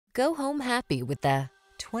Go home happy with the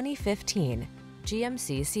 2015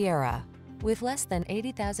 GMC Sierra. With less than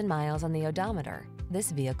 80,000 miles on the odometer,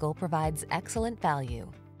 this vehicle provides excellent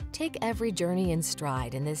value. Take every journey in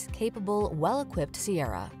stride in this capable, well-equipped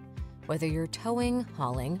Sierra. Whether you're towing,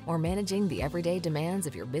 hauling, or managing the everyday demands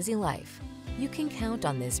of your busy life, you can count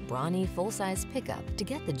on this brawny, full-size pickup to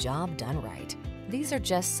get the job done right. These are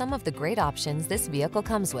just some of the great options this vehicle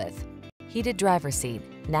comes with: heated driver's seat,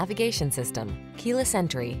 navigation system, keyless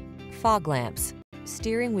entry, fog lamps,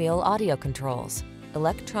 steering wheel audio controls,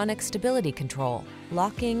 electronic stability control,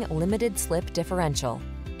 locking limited slip differential,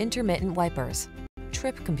 intermittent wipers,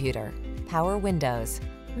 trip computer, power windows.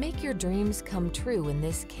 Make your dreams come true in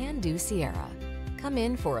this can-do Sierra. Come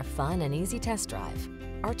in for a fun and easy test drive.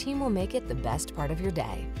 Our team will make it the best part of your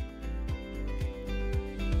day.